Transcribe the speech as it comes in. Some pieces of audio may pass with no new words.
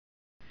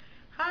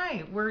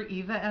Hi, we're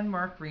Eva and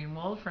Mark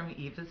Greenwald from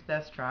Eva's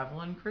Best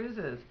Travel and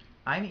Cruises.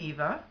 I'm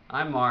Eva,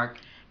 I'm Mark.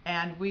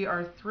 and we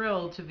are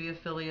thrilled to be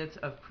affiliates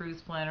of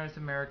Cruise Planners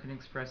American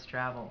Express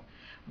Travel.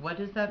 What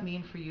does that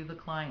mean for you, the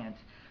client?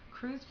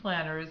 Cruise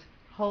Planners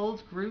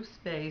holds group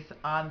space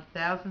on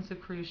thousands of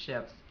cruise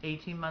ships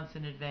 18 months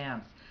in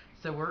advance.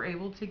 So we're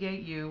able to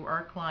get you,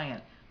 our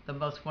client, the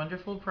most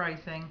wonderful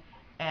pricing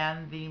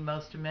and the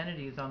most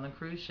amenities on the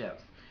cruise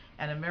ships.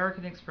 And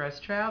American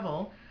Express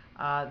Travel,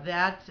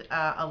 that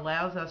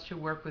allows us to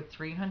work with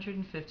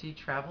 350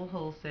 travel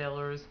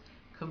wholesalers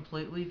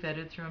completely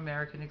vetted through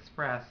American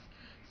Express.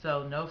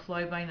 So no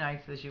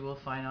fly-by-nights as you will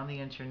find on the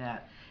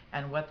internet.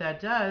 And what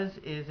that does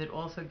is it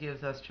also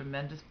gives us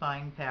tremendous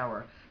buying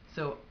power.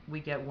 So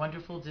we get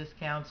wonderful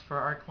discounts for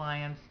our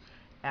clients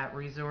at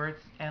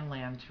resorts and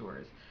land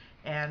tours.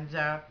 And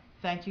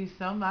thank you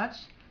so much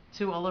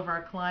to all of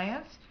our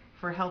clients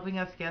for helping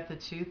us get the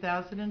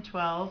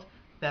 2012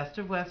 Best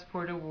of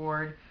Westport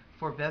Award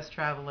for Best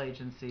Travel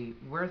Agency.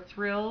 We're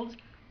thrilled.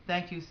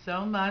 Thank you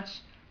so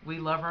much. We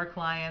love our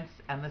clients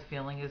and the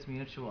feeling is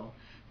mutual.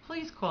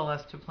 Please call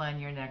us to plan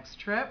your next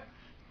trip.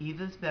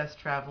 Eva's Best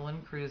Travel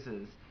and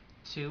Cruises,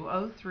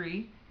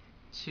 203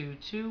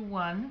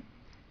 221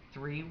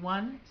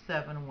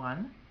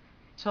 3171,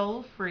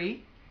 toll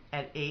free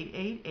at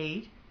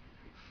 888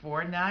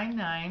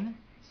 499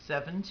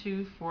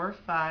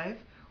 7245,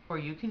 or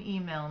you can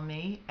email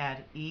me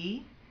at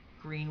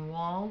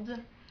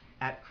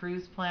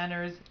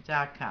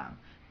egreenwald@cruiseplanners.com.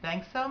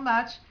 Thanks so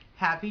much.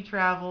 Happy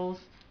travels.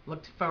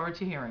 Look forward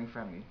to hearing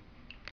from you.